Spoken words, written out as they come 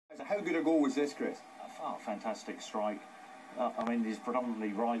How good a goal was this, Chris? Oh, fantastic strike. I mean, he's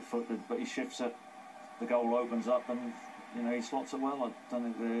predominantly right-footed, but he shifts it. The goal opens up, and you know he slots it well. I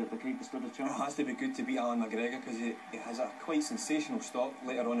don't think the keeper stood a chance. It has to be good to beat Alan McGregor because he has a quite sensational stop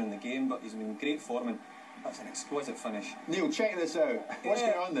later on in the game, but he's been in great form and that's an exquisite finish. Neil, check this out. What's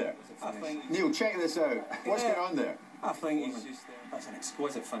going on there? Neil, check this out. What's going on there? I think he's just that's an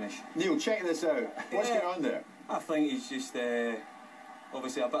exquisite finish. Neil, check this out. What's going on there? I think he's just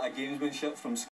obviously a bit of gamesmanship from